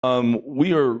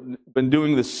We are been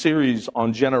doing this series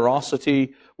on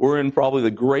generosity. We're in probably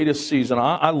the greatest season.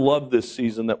 I love this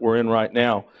season that we're in right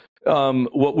now.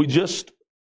 What we just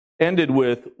ended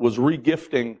with was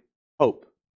regifting hope.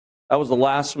 That was the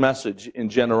last message in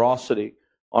generosity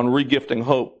on regifting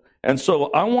hope. And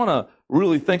so I want to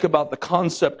really think about the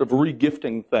concept of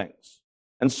regifting things.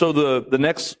 And so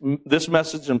this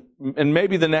message and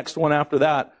maybe the next one after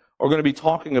that are going to be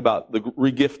talking about the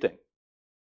regifting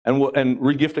and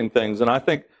regifting things. And I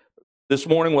think this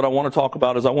morning what I want to talk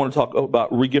about is I want to talk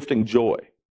about regifting joy.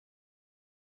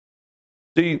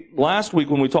 See, last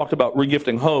week when we talked about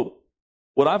regifting hope,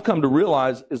 what I've come to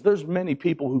realize is there's many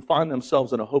people who find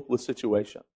themselves in a hopeless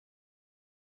situation.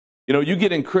 You know, you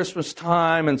get in Christmas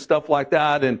time and stuff like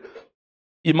that, and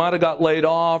you might have got laid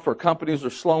off, or companies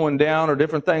are slowing down, or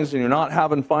different things, and you're not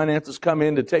having finances come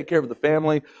in to take care of the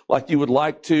family like you would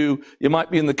like to. You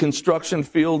might be in the construction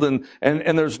field, and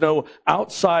there's no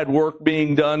outside work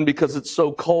being done because it's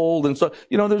so cold. And so,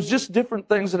 you know, there's just different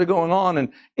things that are going on,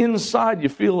 and inside you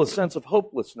feel a sense of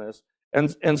hopelessness.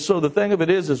 And so the thing of it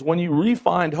is when you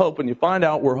re-find hope and you find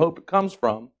out where hope comes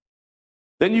from,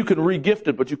 then you can regift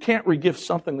it, but you can't regift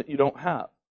something that you don't have.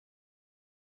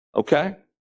 Okay?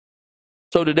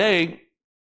 So today,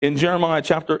 in Jeremiah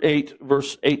chapter 8,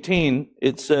 verse 18,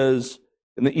 it says,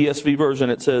 in the ESV version,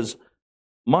 it says,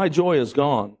 "My joy is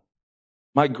gone.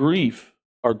 My grief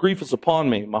is upon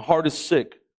me. My heart is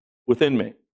sick within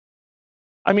me."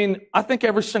 I mean, I think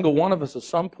every single one of us at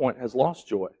some point has lost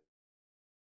joy.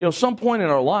 You know, some point in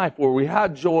our life where we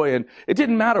had joy, and it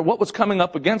didn't matter what was coming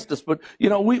up against us, but, you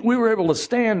know, we were able to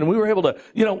stand, and we were able to,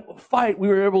 you know, fight. We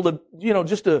were able to, you know,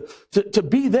 just to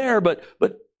be there, but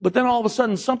then all of a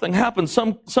sudden something happened,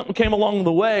 something came along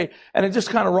the way, and it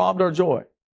just kind of robbed our joy.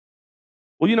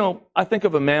 Well, you know, I think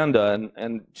of Amanda,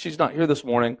 and she's not here this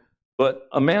morning, but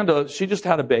Amanda, she just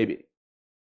had a baby.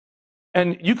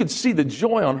 And you could see the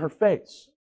joy on her face.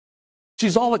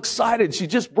 She's all excited. She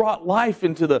just brought life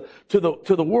into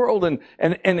the world, and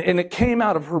it came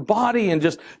out of her body, and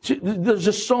there's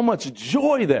just so much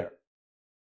joy there.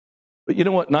 But you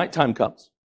know what? Nighttime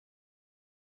comes.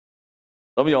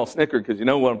 Some of y'all snickered because you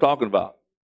know what I'm talking about.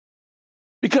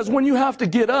 Because when you have to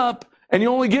get up and you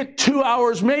only get 2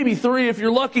 hours, maybe 3 if you're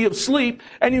lucky, of sleep,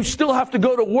 and you still have to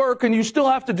go to work and you still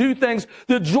have to do things,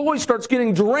 the joy starts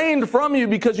getting drained from you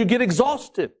because you get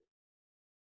exhausted.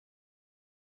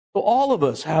 So all of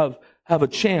us have a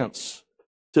chance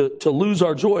to lose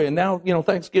our joy. And now, you know,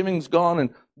 Thanksgiving's gone,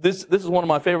 and this is one of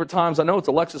my favorite times. I know it's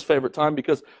Alexa's favorite time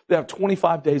because they have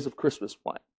 25 days of Christmas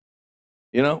planned.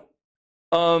 You know?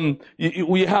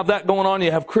 We have that going on.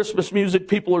 You have Christmas music.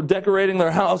 People are decorating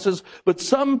their houses. But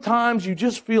sometimes you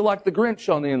just feel like the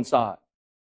Grinch on the inside.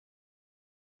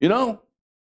 You know?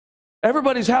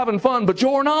 Everybody's having fun, but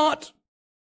you're not.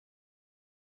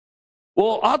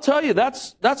 Well, I'll tell you,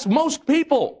 that's most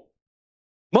people.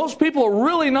 Most people are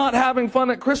really not having fun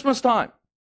at Christmas time.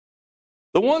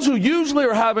 The ones who usually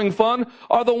are having fun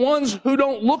are the ones who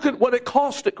don't look at what it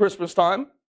costs at Christmas time.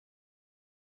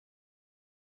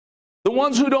 The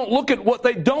ones who don't look at what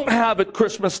they don't have at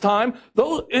Christmas time, you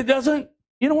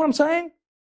know what I'm saying?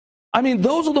 I mean,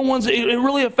 those are the ones it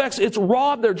really affects. It's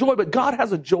robbed their joy, but God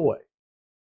has a joy.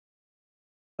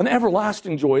 An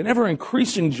everlasting joy, an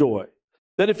ever-increasing joy.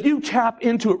 That if you tap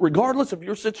into it, regardless of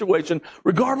your situation,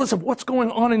 regardless of what's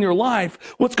going on in your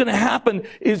life, what's going to happen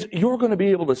is you're going to be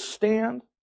able to stand,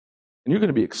 and you're going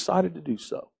to be excited to do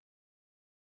so.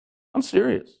 I'm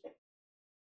serious.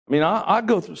 I mean, I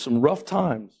go through some rough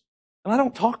times, and I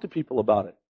don't talk to people about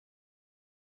it.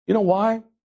 You know why?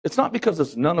 It's not because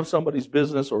it's none of somebody's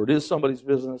business or it is somebody's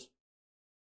business.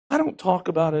 I don't talk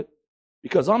about it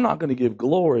because I'm not going to give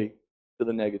glory to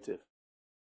the negative.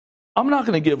 I'm not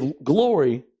going to give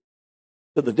glory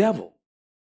to the devil.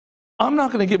 I'm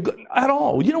not going to give at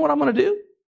all. You know what I'm going to do?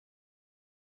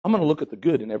 I'm going to look at the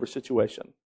good in every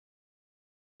situation.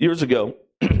 Years ago,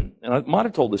 and I might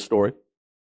have told this story,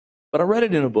 but I read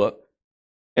it in a book,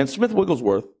 and Smith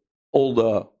Wigglesworth,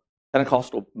 old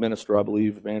Pentecostal minister, I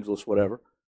believe, evangelist, whatever,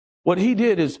 what he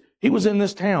did is he was in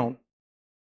this town,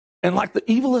 and like the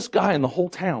evilest guy in the whole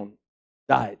town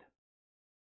died.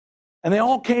 And they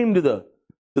all came to the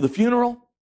funeral,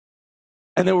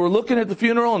 and they were looking at the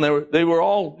funeral, and they were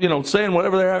all, you know, saying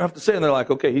whatever they have to say, and they're like,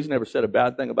 okay, he's never said a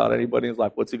bad thing about anybody in his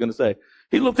life. What's he going to say?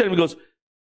 He looked at him and goes,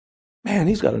 man,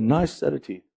 he's got a nice set of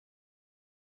teeth.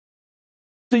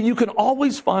 So you can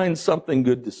always find something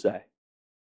good to say.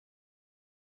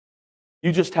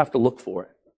 You just have to look for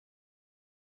it.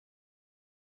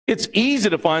 It's easy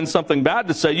to find something bad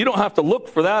to say. You don't have to look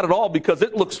for that at all because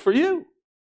it looks for you.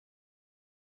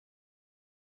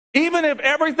 Even if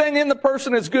everything in the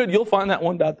person is good, you'll find that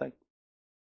one bad thing.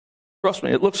 Trust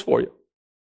me, it looks for you.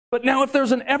 But now if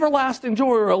there's an everlasting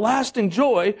joy or a lasting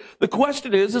joy, the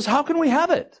question is how can we have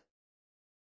it?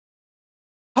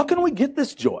 How can we get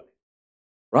this joy?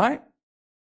 Right?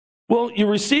 Well, you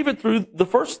receive it through, the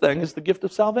first thing is the gift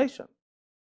of salvation.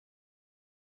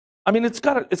 I mean, it's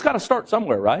got to start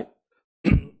somewhere, right?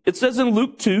 It says in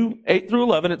Luke 2, 8 through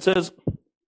 11, it says,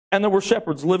 and there were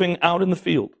shepherds living out in the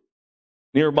field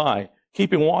nearby,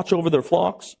 keeping watch over their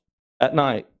flocks at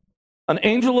night. An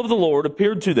angel of the Lord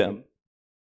appeared to them,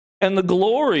 and the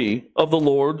glory of the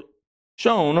Lord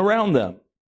shone around them.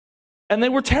 And they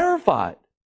were terrified.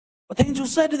 But the angel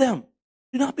said to them,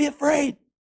 do not be afraid.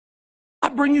 I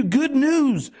bring you good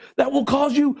news that will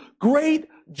cause you great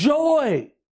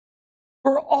joy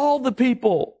for all the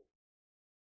people.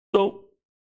 So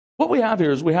what we have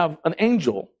here is we have an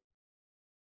angel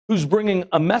who's bringing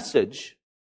a message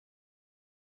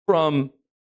from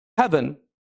heaven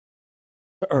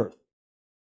to earth.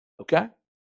 Okay?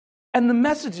 And the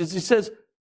message is, he says,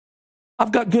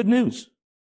 I've got good news.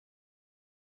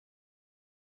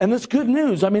 And this good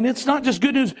news, I mean, it's not just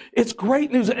good news, it's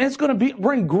great news. And it's going to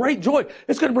bring great joy.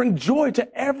 It's going to bring joy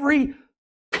to every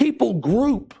people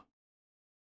group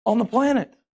on the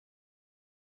planet.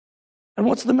 And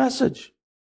what's the message?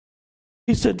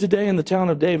 He said, today in the town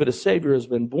of David, a Savior has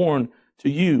been born to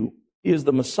you. He is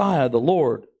the Messiah, the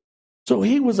Lord. So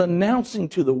he was announcing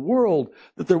to the world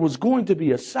that there was going to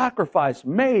be a sacrifice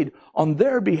made on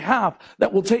their behalf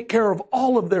that will take care of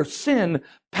all of their sin,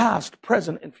 past,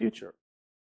 present, and future.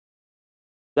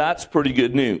 That's pretty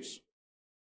good news.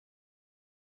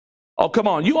 Oh, come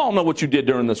on. You all know what you did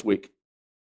during this week.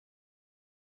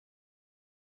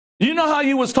 You know how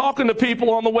you was talking to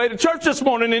people on the way to church this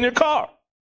morning in your car.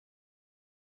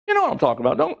 You know what I'm talking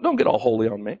about. Don't get all holy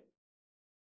on me.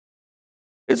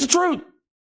 It's the truth.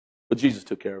 But Jesus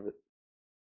took care of it.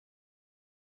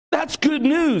 That's good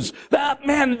news. Wow,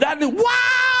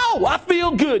 I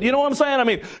feel good. You know what I'm saying? I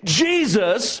mean,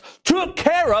 Jesus took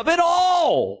care of it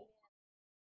all.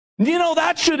 You know,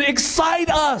 that should excite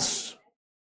us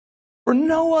for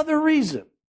no other reason.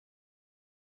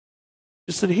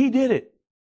 Just that he did it.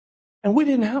 And we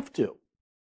didn't have to.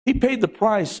 He paid the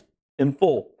price in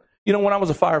full. You know, when I was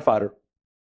a firefighter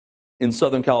in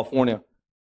Southern California,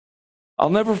 I'll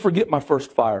never forget my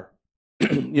first fire.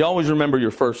 You always remember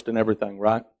your first and everything,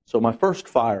 right? So my first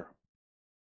fire.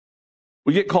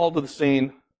 We get called to the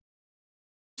scene,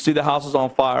 see the house is on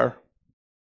fire.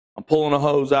 I'm pulling a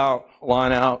hose out, a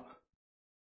line out.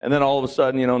 And then all of a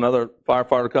sudden, you know, another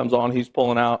firefighter comes on, he's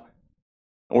pulling out.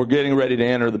 And we're getting ready to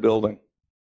enter the building.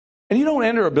 And you don't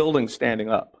enter a building standing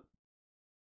up.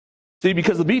 See,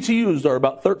 because the BTUs are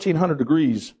about 1,300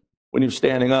 degrees when you're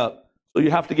standing up. So you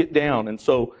have to get down. And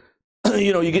so,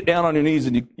 you know, you get down on your knees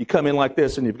and you come in like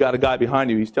this and you've got a guy behind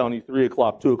you. He's telling you 3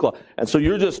 o'clock, 2 o'clock. And so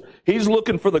he's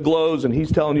looking for the glows and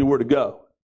he's telling you where to go.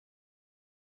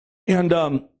 And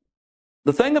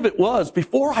the thing of it was,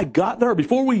 before I got there,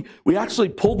 before we actually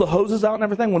pulled the hoses out and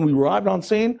everything, when we arrived on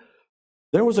scene,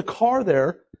 there was a car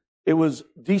there. It was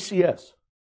DCS.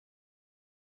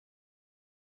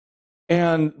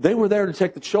 And they were there to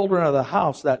take the children out of the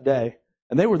house that day.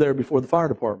 And they were there before the fire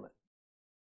department.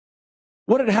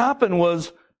 What had happened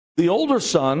was the older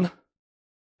son,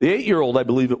 the 8-year-old, I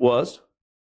believe it was,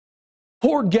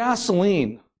 poured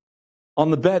gasoline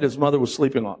on the bed his mother was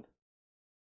sleeping on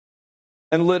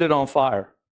and lit it on fire.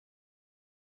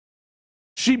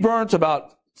 She burnt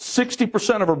about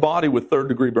 60% of her body with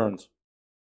third-degree burns.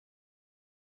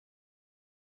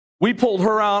 We pulled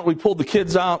her out. We pulled the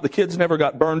kids out. The kids never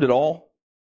got burned at all.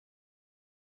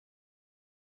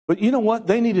 But you know what?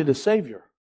 They needed a Savior.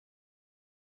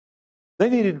 They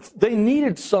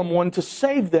needed someone to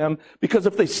save them, because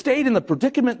if they stayed in the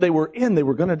predicament they were in, they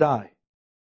were going to die.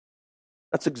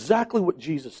 That's exactly what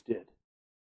Jesus did.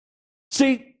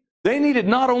 See, they needed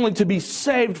not only to be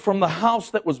saved from the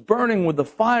house that was burning with the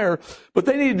fire, but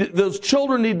those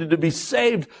children needed to be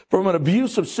saved from an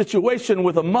abusive situation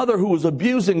with a mother who was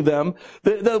abusing them.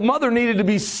 The mother needed to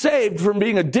be saved from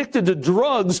being addicted to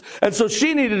drugs, and so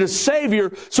she needed a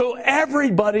Savior. So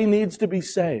everybody needs to be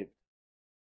saved.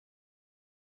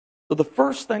 So the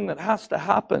first thing that has to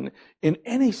happen in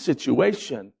any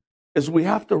situation is we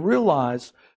have to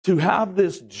realize, to have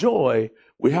this joy,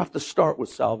 we have to start with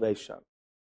salvation.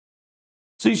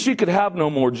 See, she could have no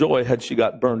more joy had she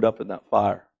got burned up in that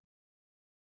fire.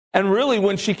 And really,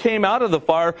 when she came out of the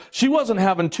fire, she wasn't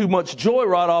having too much joy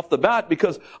right off the bat,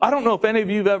 because I don't know if any of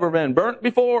you have ever been burnt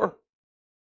before.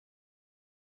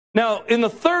 Now, in the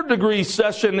 3rd-degree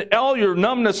session, all your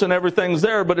numbness and everything's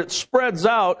there, but it spreads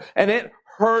out and it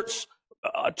hurts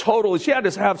totally. She had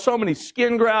to have so many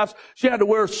skin grafts. She had to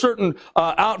wear a certain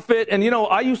outfit. And,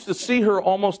 I used to see her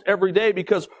almost every day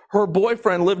because her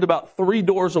boyfriend lived about 3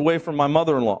 doors away from my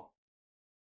mother-in-law.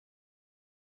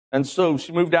 And so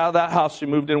she moved out of that house. She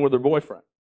moved in with her boyfriend.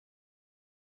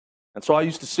 And so I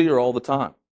used to see her all the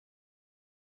time.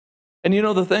 And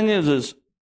the thing is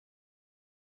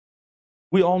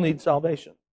we all need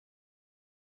salvation.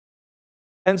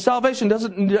 And salvation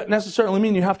doesn't necessarily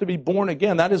mean you have to be born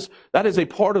again. That is a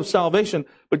part of salvation.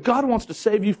 But God wants to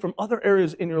save you from other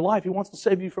areas in your life. He wants to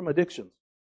save you from addictions.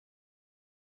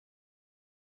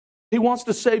 He wants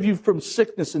to save you from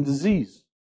sickness and disease.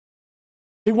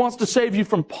 He wants to save you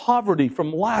from poverty,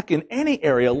 from lack in any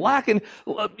area. Lack in,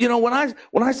 when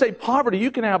I say poverty,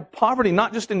 you can have poverty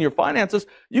not just in your finances,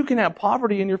 you can have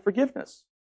poverty in your forgiveness.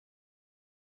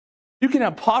 You can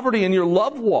have poverty in your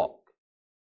love walk.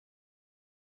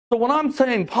 So when I'm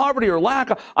saying poverty or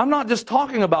lack, I'm not just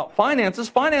talking about finances.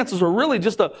 Finances are really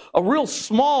just a real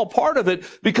small part of it,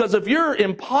 because if you're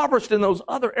impoverished in those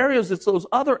other areas, it's those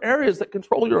other areas that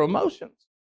control your emotions.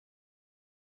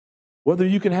 Whether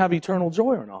you can have eternal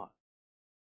joy or not.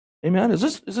 Amen?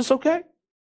 Is this okay?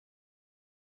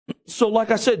 So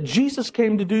like I said, Jesus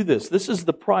came to do this. This is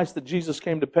the price that Jesus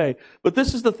came to pay. But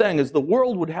this is the thing, is the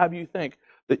world would have you think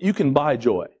that you can buy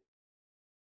joy.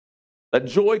 That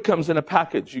joy comes in a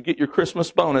package. You get your Christmas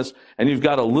bonus, and you've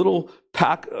got a little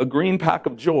pack, a green pack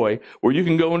of joy, where you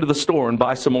can go into the store and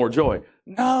buy some more joy.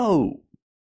 No.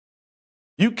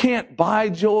 You can't buy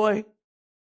joy.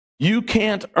 You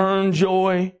can't earn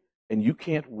joy. And you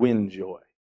can't win joy.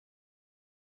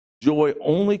 Joy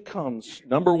only comes,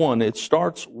 number one, it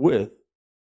starts with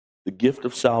the gift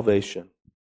of salvation.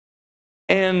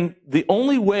 And the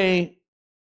only way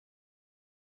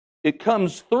it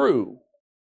comes through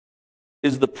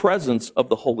is the presence of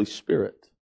the Holy Spirit.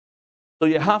 So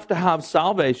you have to have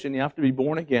salvation. You have to be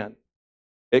born again.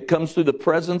 It comes through the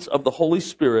presence of the Holy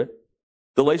Spirit.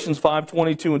 Galatians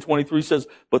 5:22 and 23 says,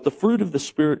 "But the fruit of the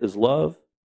Spirit is love,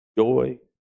 joy,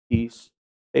 peace,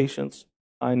 patience,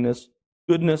 kindness,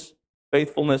 goodness,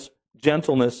 faithfulness,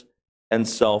 gentleness, and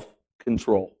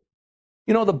self-control."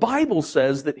 The Bible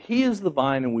says that He is the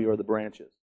vine and we are the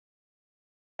branches.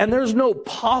 And there's no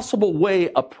possible way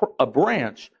a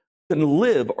branch can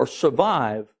live or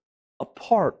survive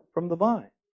apart from the vine.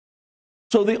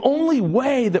 So the only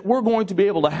way that we're going to be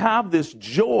able to have this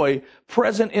joy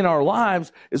present in our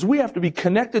lives is we have to be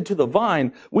connected to the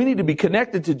vine. We need to be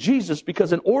connected to Jesus,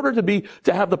 because in order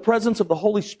to have the presence of the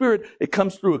Holy Spirit, it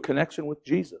comes through a connection with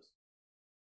Jesus.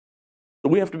 So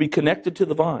we have to be connected to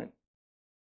the vine.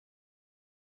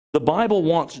 The Bible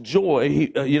wants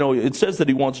joy. It says that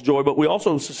He wants joy, but we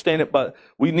also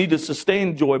we need to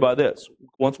sustain joy by this.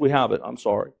 Once we have it,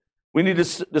 we need to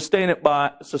sustain it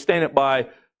by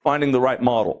finding the right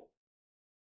model.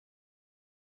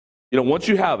 Once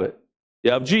you have it,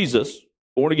 you have Jesus,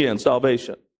 born again,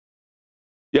 salvation.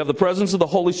 You have the presence of the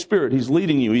Holy Spirit. He's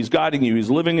leading you. He's guiding you. He's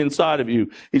living inside of you.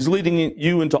 He's leading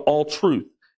you into all truth,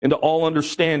 into all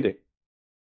understanding.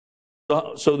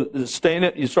 So to sustain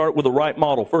it, you start with the right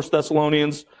model. 1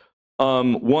 Thessalonians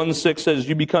 1:6 says,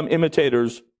 you became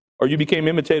imitators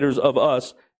of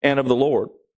us and of the Lord.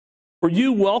 For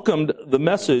you welcomed the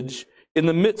message in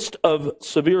the midst of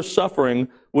severe suffering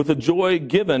with a joy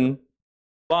given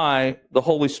by the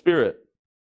Holy Spirit.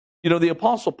 The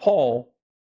Apostle Paul,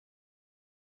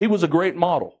 he was a great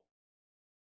model.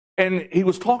 And he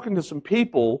was talking to some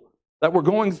people that were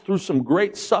going through some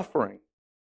great suffering.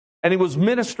 And he was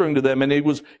ministering to them, and he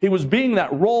was being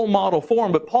that role model for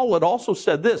them. But Paul had also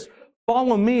said this,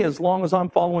 follow me as long as I'm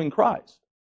following Christ.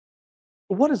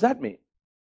 But what does that mean?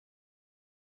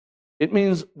 It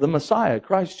means the Messiah,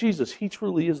 Christ Jesus, He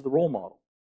truly is the role model.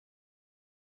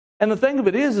 And the thing of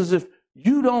it is if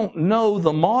you don't know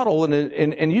the model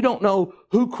and you don't know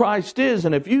who Christ is,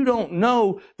 and if you don't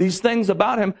know these things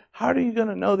about Him, how are you going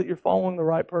to know that you're following the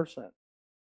right person?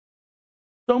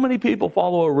 So many people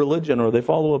follow a religion, or they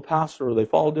follow a pastor, or they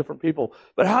follow different people.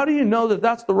 But how do you know that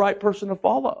that's the right person to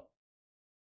follow?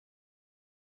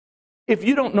 If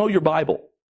you don't know your Bible,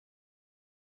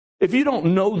 if you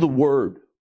don't know the Word,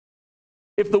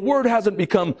 if the Word hasn't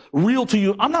become real to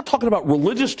you, I'm not talking about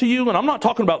religious to you, and I'm not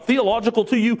talking about theological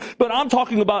to you, but I'm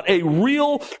talking about a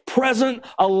real, present,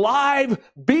 alive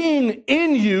being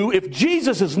in you. If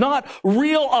Jesus is not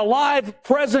real, alive,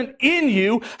 present in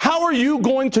you, how are you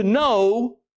going to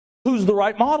know who's the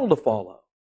right model to follow?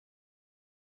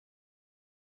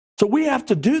 So we have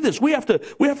to do this. We have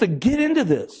to get into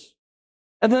this.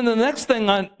 And then the next thing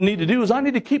I need to do is I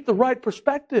need to keep the right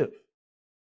perspective.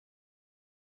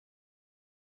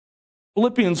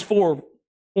 Philippians 4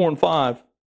 and 5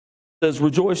 says,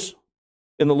 rejoice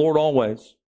in the Lord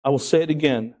always. I will say it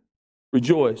again.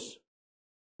 Rejoice.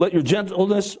 Let your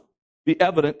gentleness be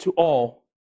evident to all.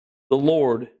 The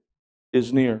Lord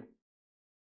is near.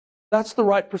 That's the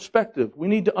right perspective. We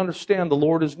need to understand the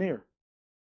Lord is near.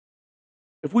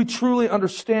 If we truly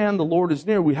understand the Lord is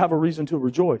near, we have a reason to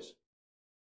rejoice.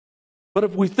 But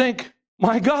if we think,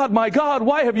 my God,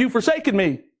 why have you forsaken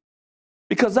me?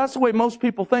 Because that's the way most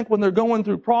people think when they're going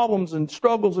through problems and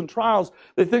struggles and trials.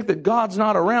 They think that God's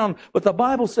not around, but the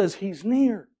Bible says He's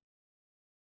near.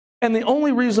 And the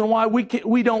only reason why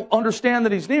we don't understand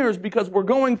that He's near is because we're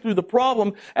going through the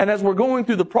problem, and as we're going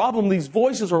through the problem, these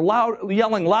voices are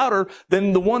yelling louder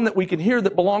than the one that we can hear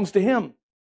that belongs to Him.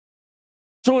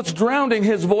 So it's drowning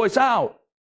His voice out.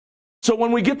 So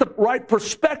when we get the right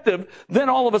perspective, then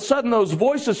all of a sudden those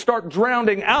voices start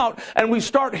drowning out, and we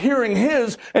start hearing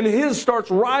His, and His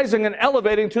starts rising and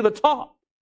elevating to the top.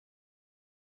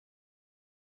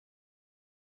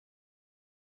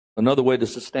 Another way to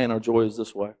sustain our joy is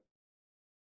this way.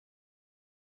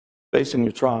 Facing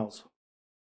your trials.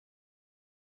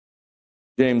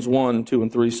 James 1, 2,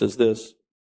 and 3 says this.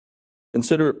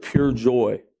 Consider it pure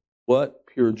joy. What?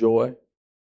 Pure joy.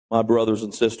 My brothers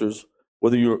and sisters,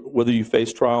 whether you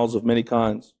face trials of many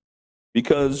kinds,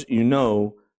 because you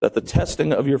know that the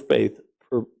testing of your faith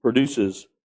produces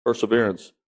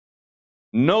perseverance.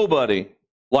 Nobody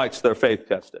likes their faith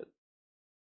tested.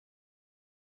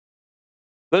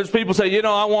 There's people say,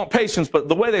 I want patience, but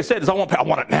the way they say it is, I want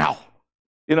it now.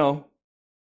 You don't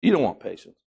want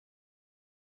patience.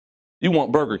 You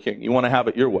want Burger King. You want to have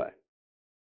it your way.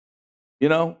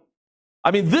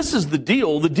 This is the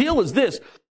deal. The deal is this,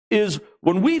 is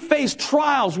when we face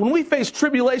trials, when we face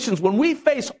tribulations, when we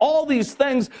face all these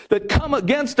things that come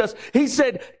against us, He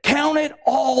said, count it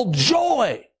all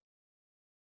joy.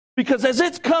 Because as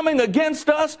it's coming against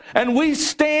us, and we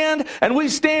stand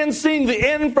seeing the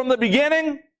end from the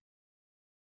beginning,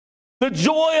 the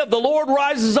joy of the Lord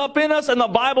rises up in us, and the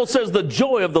Bible says the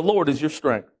joy of the Lord is your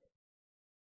strength.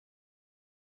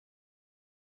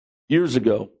 Years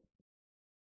ago,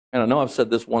 and I know I've said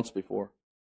this once before,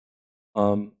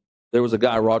 there was a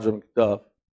guy, Roger McDuff.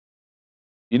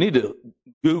 You need to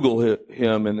Google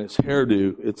him and his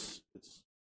hairdo.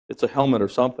 It's a helmet or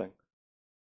something.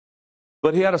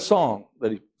 But he had a song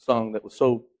that he sung that was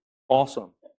so awesome.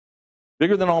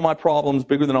 Bigger than all my problems,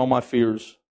 bigger than all my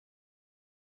fears.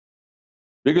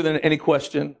 Bigger than any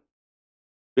question,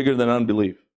 bigger than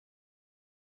unbelief.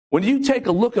 When you take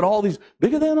a look at all these,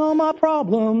 bigger than all my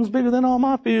problems, bigger than all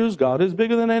my fears, God is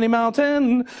bigger than any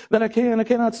mountain that I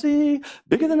cannot see,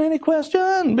 bigger than any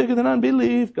question, bigger than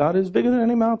unbelief, God is bigger than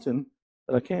any mountain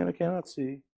that I cannot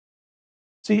see.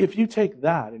 See, if you take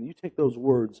that and you take those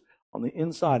words on the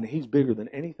inside, and He's bigger than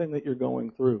anything that you're going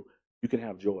through, you can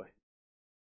have joy.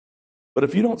 But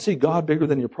if you don't see God bigger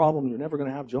than your problem, you're never going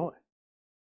to have joy.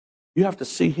 You have to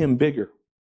see Him bigger.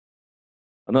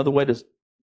 Another way to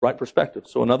right perspective.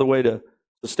 So another way to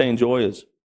sustain joy is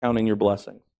counting your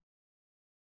blessings.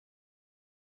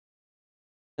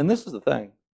 And this is the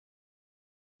thing.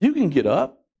 You can get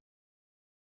up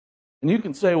and you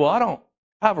can say, well, I don't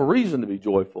have a reason to be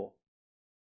joyful.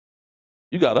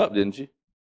 You got up, didn't you?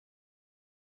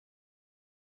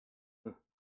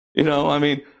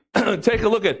 Take a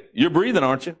look at, you're breathing,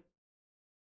 aren't you?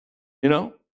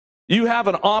 You have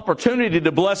an opportunity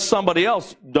to bless somebody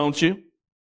else, don't you?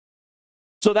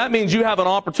 So that means you have an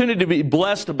opportunity to be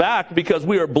blessed back, because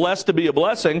we are blessed to be a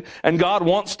blessing, and God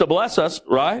wants to bless us,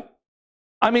 right?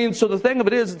 So the thing of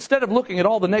it is, instead of looking at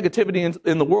all the negativity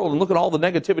in the world and look at all the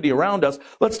negativity around us,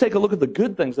 let's take a look at the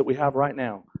good things that we have right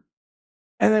now.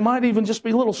 And they might even just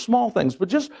be little small things, but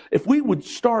just if we would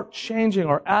start changing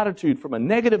our attitude from a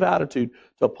negative attitude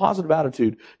to a positive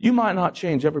attitude, you might not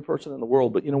change every person in the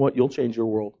world, but you know what? You'll change your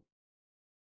world.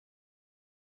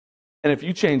 And if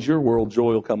you change your world,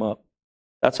 joy will come up.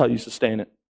 That's how you sustain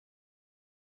it.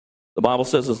 The Bible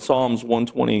says in Psalms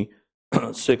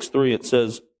 126:3, it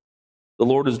says, the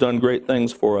Lord has done great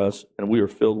things for us, and we are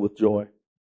filled with joy.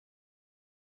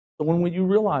 So when you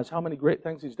realize how many great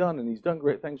things He's done, and He's done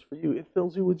great things for you, it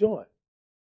fills you with joy.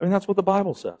 That's what the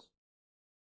Bible says.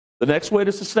 The next way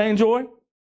to sustain joy,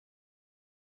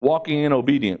 walking in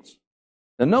obedience.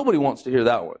 And nobody wants to hear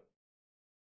that one.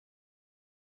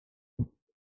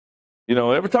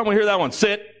 Every time we hear that one,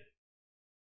 sit,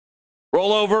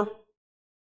 roll over,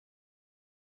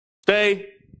 stay.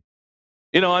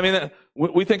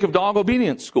 We think of dog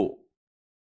obedience school.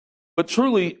 But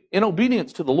truly, in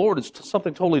obedience to the Lord is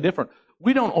something totally different.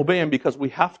 We don't obey Him because we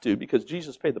have to, because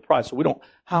Jesus paid the price, so we don't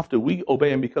have to. We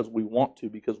obey Him because we want to,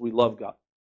 because we love God.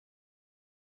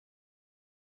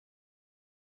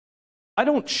 I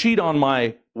don't cheat on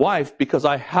my wife because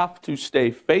I have to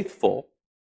stay faithful.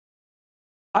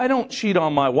 I don't cheat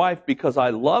on my wife because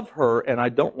I love her and I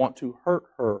don't want to hurt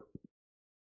her.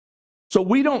 So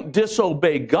we don't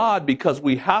disobey God because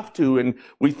we have to and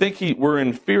we think we're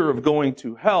in fear of going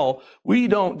to hell. We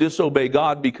don't disobey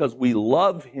God because we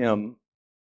love Him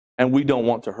and we don't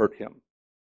want to hurt Him.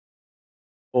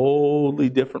 Totally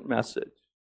different message.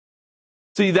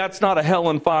 See, that's not a hell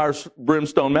and fire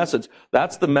brimstone message.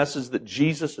 That's the message that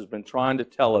Jesus has been trying to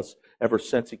tell us ever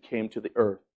since He came to the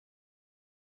earth.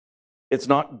 It's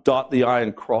not dot the I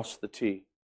and cross the T.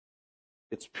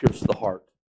 It's pierce the heart.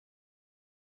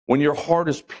 When your heart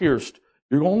is pierced,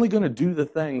 you're only going to do the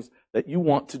things that you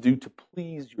want to do to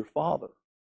please your Father.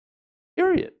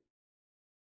 Period.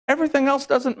 Everything else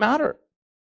doesn't matter.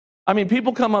 I mean,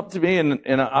 people come up to me,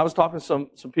 and I was talking to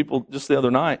some people just the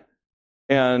other night,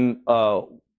 and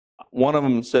one of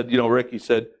them said, Rick, he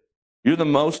said, you're the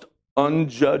most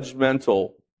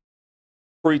unjudgmental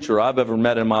preacher I've ever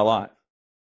met in my life.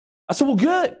 I said, well,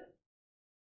 good.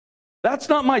 That's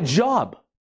not my job.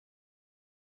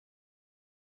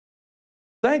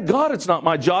 Thank God it's not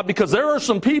my job, because there are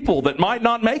some people that might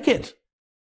not make it.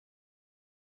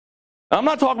 I'm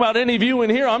not talking about any of you in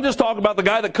here. I'm just talking about the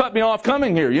guy that cut me off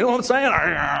coming here. You know what I'm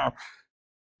saying?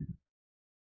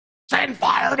 Send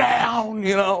fire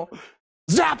down,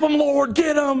 Zap them, Lord,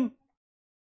 get them.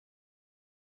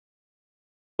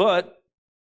 But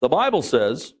the Bible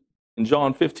says in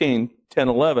John 15, 10,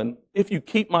 11, if you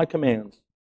keep my commands,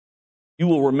 you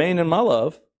will remain in my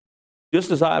love,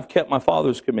 just as I have kept my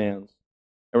Father's commands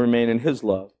and remain in His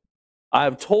love. I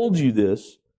have told you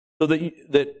this so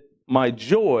that my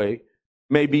joy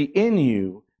may be in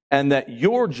you and that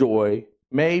your joy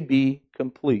may be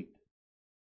complete.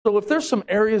 So if there's some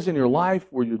areas in your life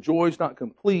where your joy is not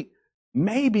complete,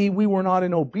 maybe we were not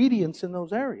in obedience in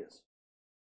those areas.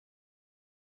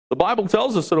 The Bible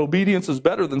tells us that obedience is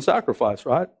better than sacrifice,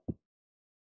 right?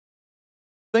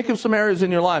 Think of some areas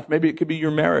in your life. Maybe it could be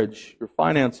your marriage, your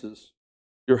finances,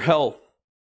 your health,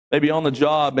 maybe on the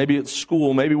job, maybe at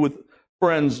school, maybe with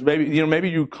friends, maybe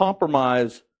you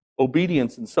compromise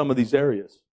obedience in some of these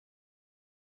areas.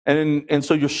 And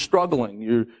so you're struggling.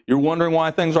 You're wondering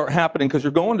why things aren't happening because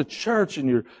you're going to church and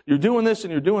you're doing this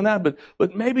and you're doing that,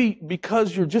 but maybe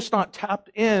because you're just not tapped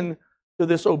in to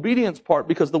this obedience part,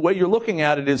 because the way you're looking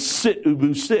at it is sit,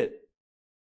 ubu, sit.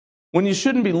 When you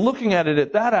shouldn't be looking at it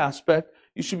at that aspect,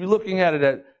 you should be looking at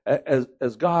it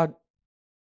as God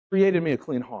created me a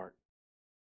clean heart.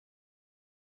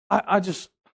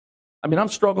 I'm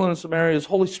struggling in some areas.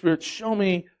 Holy Spirit, show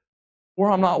me where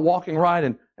I'm not walking right.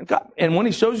 And when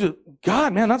He shows you,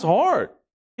 God, man, that's hard.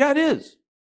 Yeah, it is.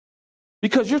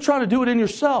 Because you're trying to do it in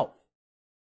yourself.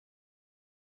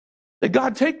 That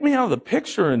God, take me out of the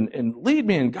picture and lead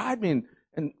me and guide me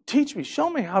and teach me, show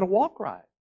me how to walk right.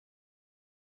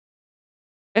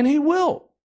 And He will.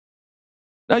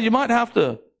 Now, you might have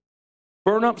to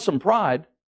burn up some pride.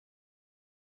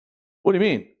 What do you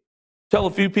mean? Tell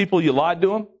a few people you lied to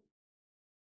them?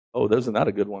 Oh, isn't that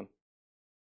a good one?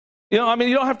 You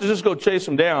don't have to just go chase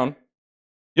them down.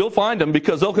 You'll find them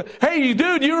because they'll, hey, you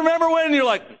dude, you remember when? And you're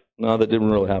like, no, that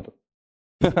didn't really happen.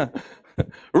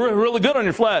 Really good on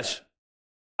your flesh.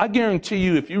 I guarantee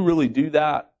you, if you really do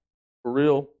that for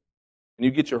real, and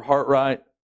you get your heart right,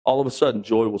 all of a sudden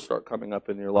joy will start coming up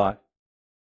in your life.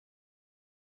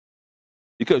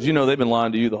 Because they've been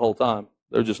lying to you the whole time.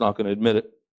 They're just not going to admit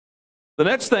it. The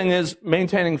next thing is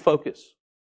maintaining focus.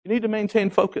 You need to maintain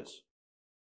focus.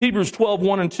 Hebrews 12,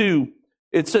 1 and 2,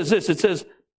 it says this. It says,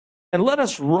 and let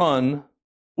us run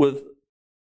with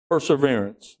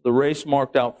perseverance the race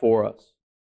marked out for us,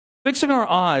 fixing our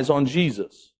eyes on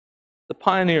Jesus, the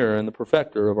pioneer and the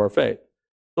perfecter of our faith.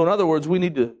 So in other words, we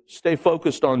need to stay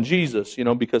focused on Jesus,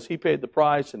 because He paid the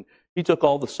price and He took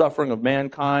all the suffering of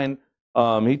mankind.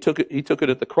 He took it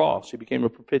at the cross. He became a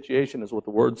propitiation, is what the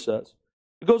Word says.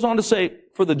 It goes on to say,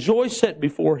 for the joy set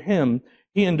before Him,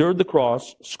 He endured the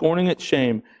cross, scorning its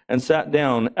shame, and sat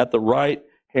down at the right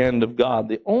hand of God.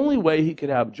 The only way He could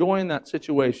have joy in that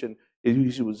situation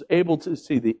is He was able to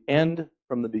see the end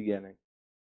from the beginning.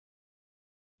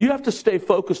 You have to stay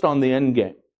focused on the end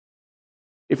game.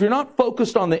 If you're not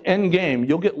focused on the end game,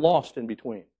 you'll get lost in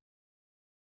between.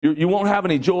 You won't have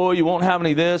any joy, you won't have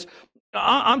any this.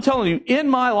 I'm telling you, in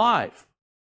my life,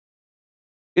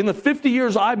 in the 50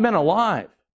 years I've been alive,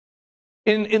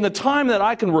 in the time that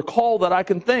I can recall, that I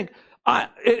can think,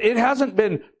 it hasn't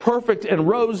been perfect and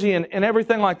rosy and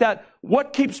everything like that.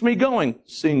 What keeps me going?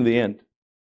 Seeing the end.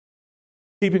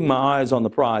 Keeping my eyes on the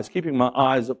prize, keeping my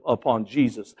eyes upon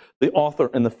Jesus, the author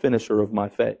and the finisher of my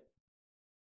faith.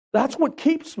 That's what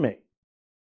keeps me.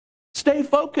 Stay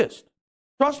focused.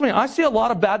 Trust me, I see a lot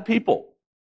of bad people.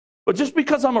 But just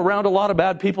because I'm around a lot of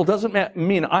bad people doesn't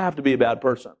mean I have to be a bad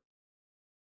person.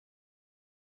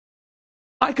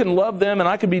 I can love them and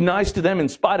I can be nice to them in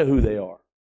spite of who they are.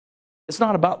 It's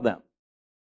not about them.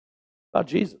 It's about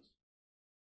Jesus.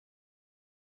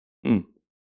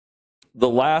 The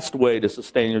last way to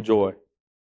sustain your joy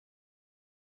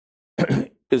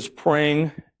is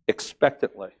praying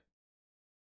expectantly.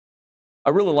 I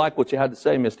really like what you had to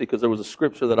say, Misty, because there was a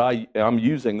scripture that I'm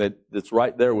using that's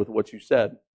right there with what you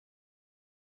said.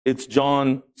 It's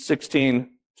John 16:24.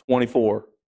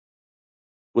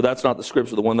 Well, that's not the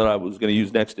scripture. The one that I was going to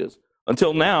use next is,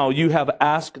 until now you have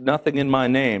asked nothing in my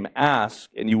name. Ask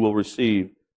and you will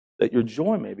receive, that your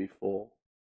joy may be full.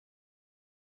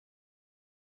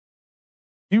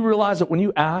 Do you realize that when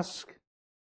you ask,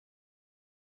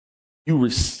 you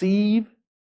receive,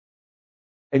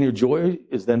 and your joy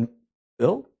is then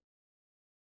filled?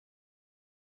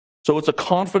 So it's a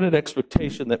confident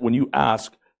expectation that when you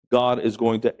ask, God is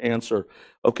going to answer.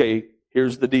 Okay,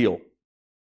 here's the deal.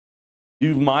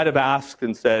 You might have asked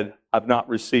and said, I've not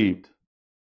received.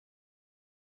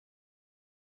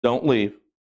 Don't leave.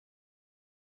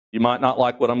 You might not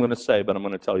like what I'm going to say, but I'm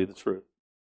going to tell you the truth.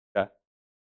 Okay?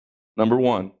 Number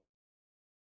one,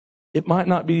 it might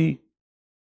not be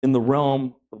in the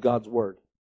realm of God's Word.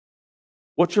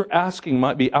 What you're asking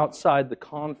might be outside the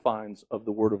confines of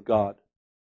the Word of God,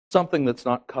 something that's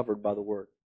not covered by the Word.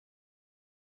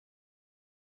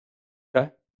 Okay?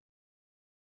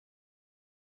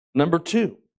 Number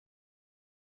two,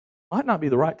 might not be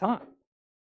the right time.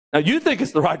 Now, you think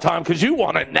it's the right time because you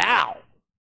want it now.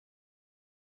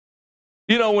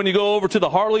 You know, when you go over to the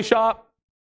Harley shop,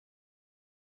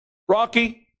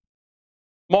 Rocky,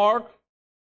 Mark,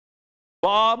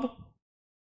 Bob,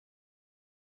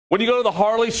 when you go to the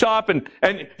Harley shop and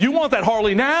you want that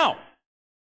Harley now,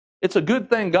 it's a good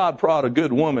thing God brought a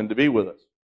good woman to be with us.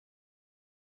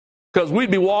 Because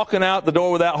we'd be walking out the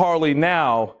door with that Harley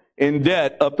now in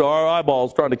debt up to our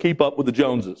eyeballs trying to keep up with the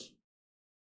Joneses.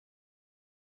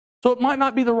 So it might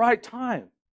not be the right time.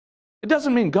 It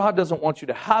doesn't mean God doesn't want you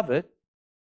to have it,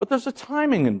 but there's a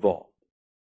timing involved.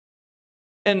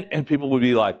 And people would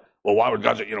be like, well, why would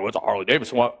God say, it's a Harley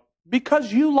Davidson? Why?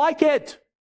 Because you like it.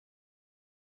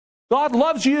 God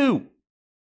loves you.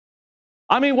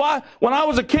 I mean, why? When I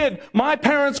was a kid, my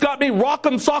parents got me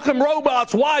Rock'em Sock'em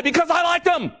Robots. Why? Because I liked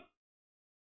them.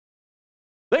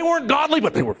 They weren't godly,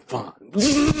 but they were fun.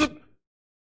 Some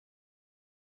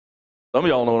of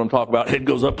y'all know what I'm talking about. Head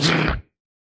goes up.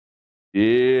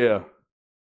 Yeah.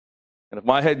 And if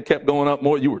my head kept going up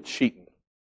more, you were cheating.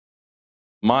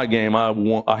 My game,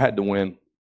 I had to win.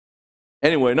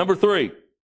 Anyway, number 3.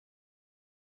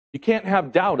 You can't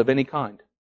have doubt of any kind.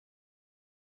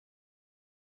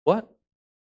 What?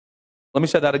 Let me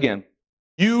say that again.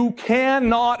 You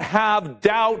cannot have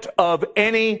doubt of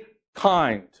any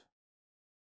kind.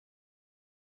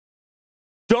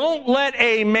 Don't let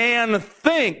a man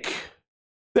think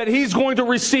that he's going to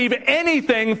receive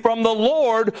anything from the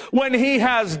Lord when he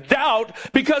has doubt,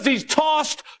 because he's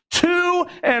tossed to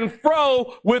and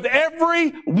fro with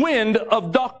every wind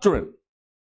of doctrine.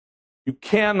 You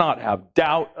cannot have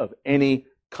doubt of any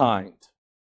kind.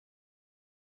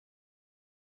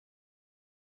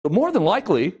 So more than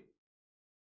likely,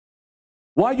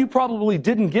 why you probably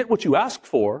didn't get what you asked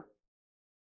for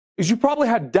is you probably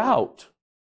had doubt.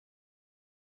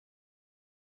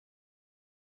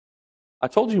 I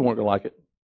told you you weren't going to like it.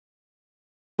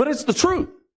 But it's the truth.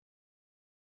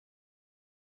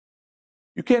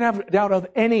 You can't have doubt of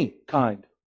any kind.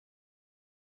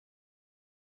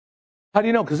 How do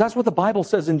you know? Because that's what the Bible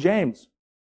says in James.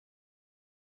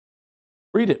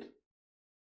 Read it.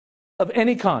 Of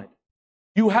any kind.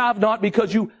 You have not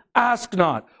because you ask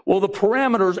not. Well, the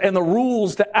parameters and the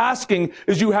rules to asking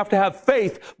is you have to have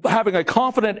faith, having a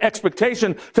confident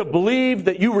expectation to believe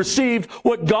that you received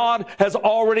what God has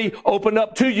already opened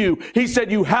up to you. He said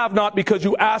you have not because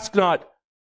you ask not.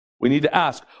 We need to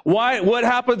ask. Why? What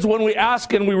happens when we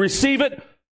ask and we receive it?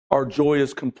 Our joy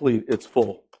is complete. It's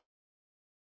full.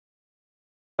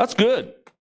 That's good.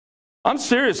 I'm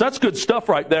serious. That's good stuff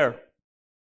right there.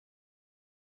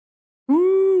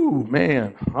 Woo,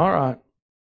 man. All right.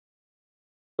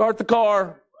 Start the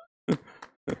car.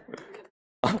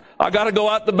 I got to go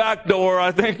out the back door.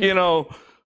 I think, getting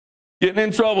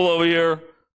in trouble over here.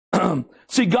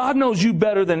 See, God knows you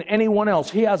better than anyone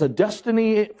else. He has a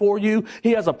destiny for you.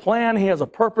 He has a plan. He has a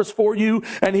purpose for you,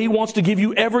 and He wants to give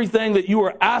you everything that you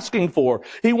are asking for.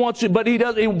 He wants you, but He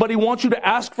wants you to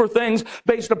ask for things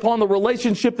based upon the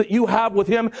relationship that you have with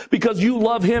Him, because you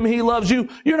love Him. He loves you.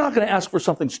 You're not going to ask for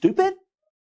something stupid.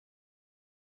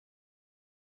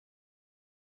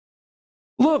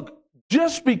 Look,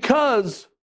 just because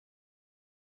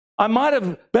I might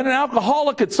have been an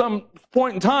alcoholic at some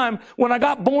point in time, when I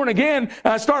got born again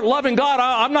and I start loving God,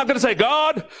 I'm not going to say,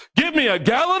 God, give me a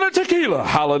gallon of tequila.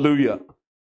 Hallelujah.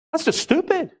 That's just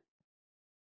stupid.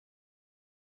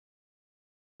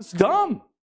 It's dumb.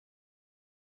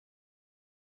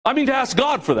 I mean, to ask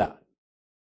God for that.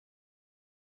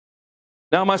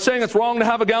 Now, am I saying it's wrong to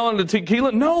have a gallon of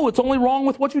tequila? No, it's only wrong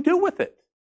with what you do with it.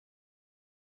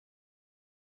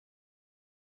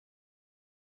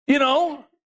 You know,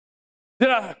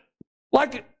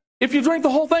 like if you drink the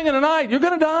whole thing in a night, you're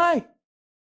going to die.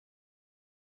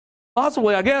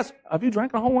 Possibly, I guess. Have you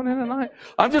drank the whole one in a night?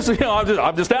 I'm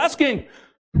just asking.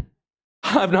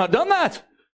 I've not done that.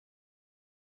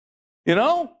 You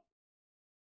know?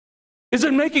 Is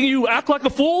it making you act like a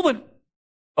fool? Then,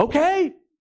 okay.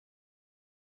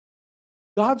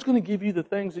 God's going to give you the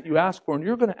things that you ask for, and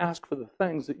you're going to ask for the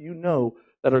things that you know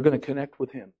that are going to connect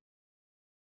with Him.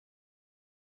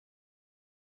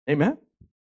 Amen?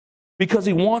 Because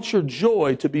He wants your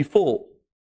joy to be full.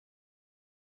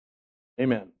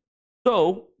 Amen.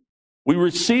 So, we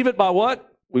receive it by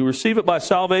what? We receive it by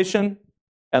salvation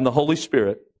and the Holy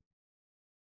Spirit.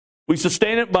 We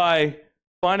sustain it by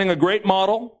finding a great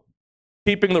model,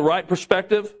 keeping the right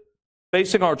perspective,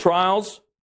 facing our trials,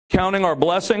 counting our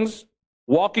blessings,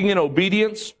 walking in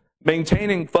obedience,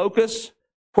 maintaining focus,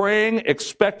 praying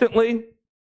expectantly,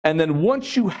 and then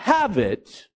once you have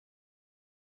it,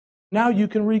 now you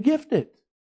can regift it.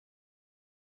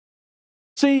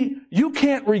 See, you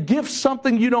can't regift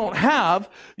something you don't have.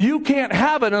 You can't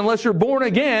have it unless you're born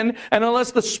again and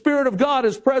unless the Spirit of God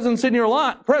is present in your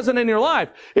life.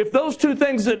 If those two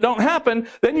things that don't happen,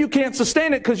 then you can't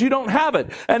sustain it because you don't have it.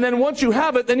 And then once you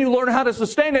have it, then you learn how to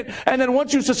sustain it. And then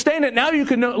once you sustain it, now you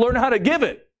can learn how to give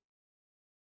it.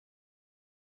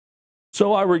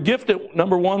 So I regift it,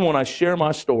 number one, when I share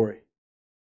my story.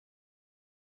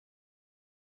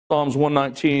 Psalms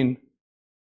 119.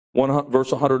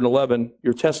 Verse 111,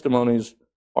 your testimonies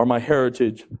are my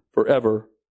heritage forever,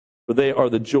 for they are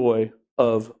the joy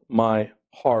of my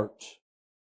heart.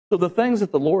 So the things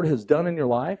that the Lord has done in your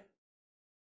life,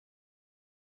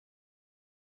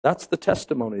 that's the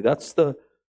testimony. That's the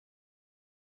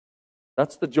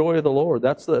joy of the Lord.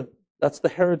 That's the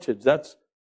heritage.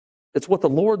 It's what the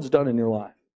Lord's done in your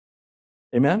life.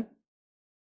 Amen?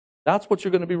 That's what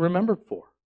you're going to be remembered for.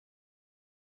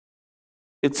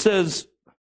 It says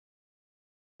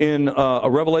in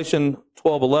Revelation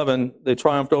 12:11, they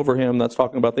triumphed over him, that's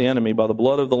talking about the enemy, by the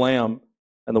blood of the Lamb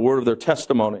and the word of their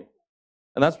testimony.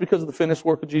 And that's because of the finished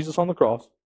work of Jesus on the cross.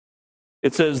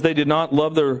 It says they did not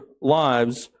love their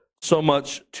lives so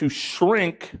much to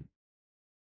shrink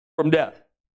from death.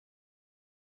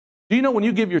 Do you know when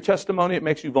you give your testimony, it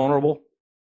makes you vulnerable?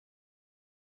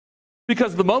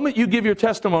 Because the moment you give your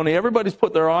testimony, everybody's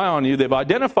put their eye on you. They've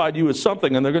identified you as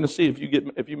something, and they're going to see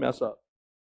if you mess up.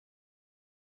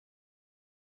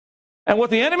 And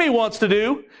what the enemy wants to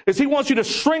do is he wants you to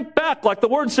shrink back, like the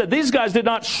word said. These guys did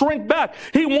not shrink back.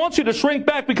 He wants you to shrink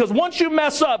back because once you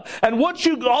mess up and once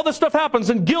all this stuff happens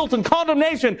and guilt and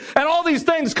condemnation and all these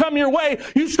things come your way,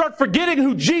 you start forgetting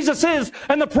who Jesus is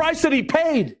and the price that He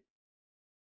paid.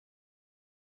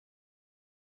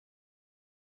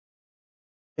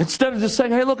 Instead of just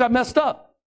saying, hey, look, I messed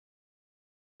up.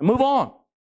 And move on.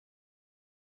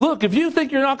 Look, if you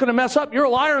think you're not going to mess up, you're a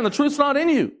liar and the truth's not in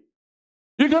you.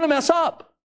 You're going to mess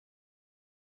up.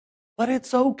 But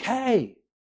it's okay.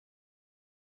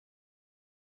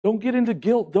 Don't get into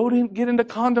guilt. Don't get into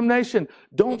condemnation.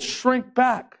 Don't shrink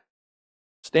back.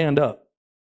 Stand up.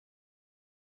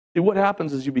 See, what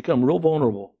happens is you become real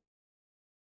vulnerable.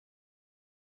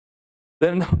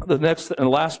 Then the next and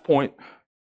last point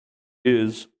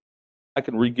is I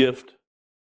can regift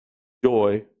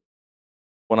joy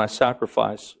when I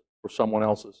sacrifice for someone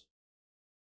else's.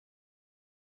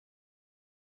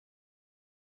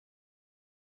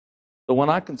 So when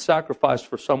I can sacrifice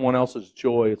for someone else's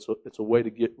joy, it's a way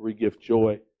to regift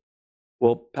joy.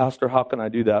 Well, Pastor, how can I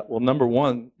do that? Well, number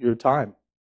one, your time.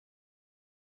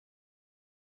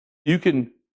 There's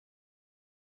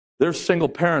single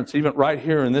parents, even right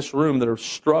here in this room, that are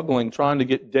struggling, trying to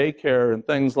get daycare and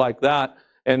things like that.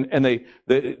 And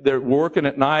they're working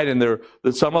at night, and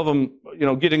some of them,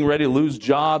 getting ready to lose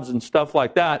jobs and stuff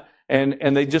like that.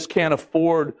 And they just can't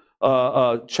afford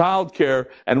child care.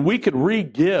 And we could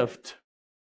regift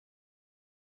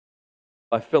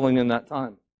by filling in that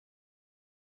time.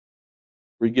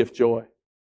 Regift joy.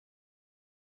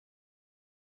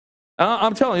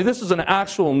 I'm telling you, this is an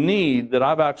actual need that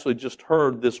I've actually just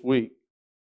heard this week,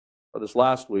 or this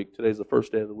last week. Today's the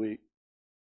first day of the week.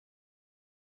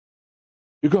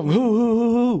 You're going,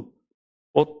 hoo.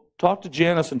 talk to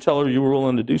Janice and tell her you were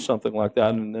willing to do something like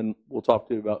that, and then we'll talk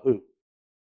to you about who.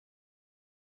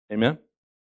 Amen?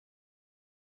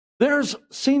 There's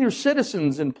senior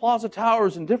citizens in Plaza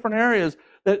Towers in different areas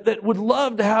that would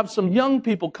love to have some young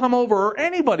people come over, or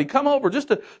anybody come over, just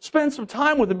to spend some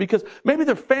time with them, because maybe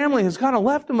their family has kind of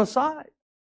left them aside.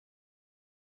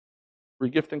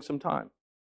 Regifting some time.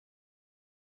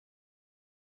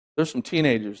 There's some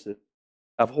teenagers that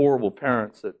have horrible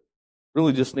parents that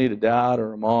really just need a dad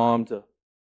or a mom to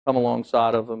come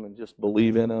alongside of them and just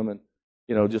believe in them and,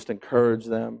 just encourage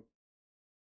them.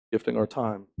 Gifting our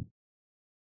time.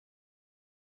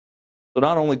 So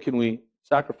not only can we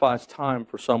sacrifice time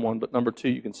for someone, but number two,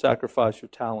 you can sacrifice your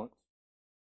talent.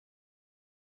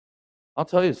 I'll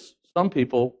tell you, some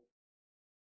people,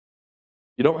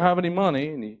 you don't have any money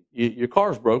and your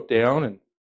car's broke down,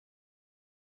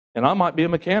 and I might be a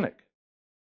mechanic.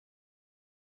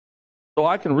 So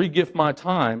I can regift my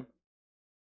time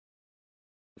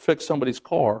to fix somebody's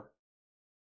car.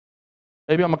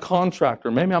 Maybe I'm a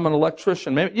contractor. Maybe I'm an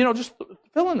electrician. Maybe, just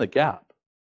fill in the gap.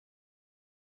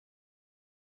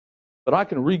 But I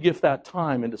can regift that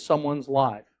time into someone's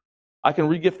life. I can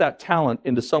regift that talent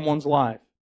into someone's life.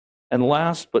 And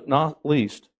last but not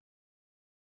least,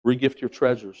 regift your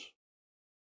treasures.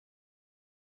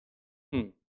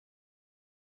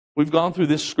 We've gone through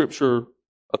this scripture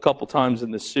a couple times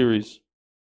in this series.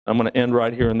 I'm going to end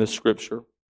right here in this scripture.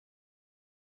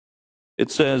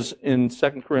 It says in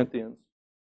 2 Corinthians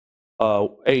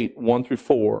 8, 1 through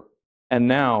 4, and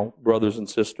now, brothers and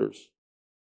sisters,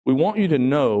 we want you to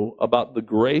know about the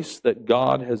grace that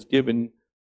God has given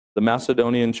the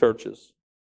Macedonian churches.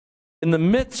 In the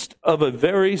midst of a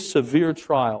very severe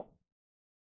trial,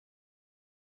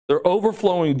 their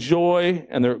overflowing joy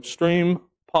and their extreme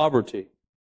poverty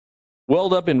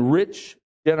welled up in rich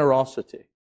generosity.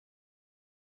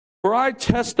 For I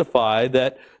testify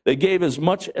that they gave as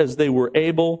much as they were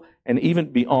able, and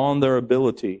even beyond their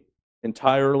ability,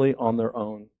 entirely on their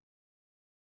own.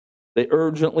 They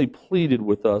urgently pleaded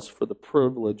with us for the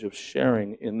privilege of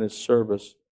sharing in this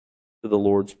service to the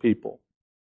Lord's people.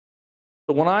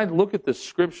 So when I look at this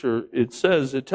scripture, it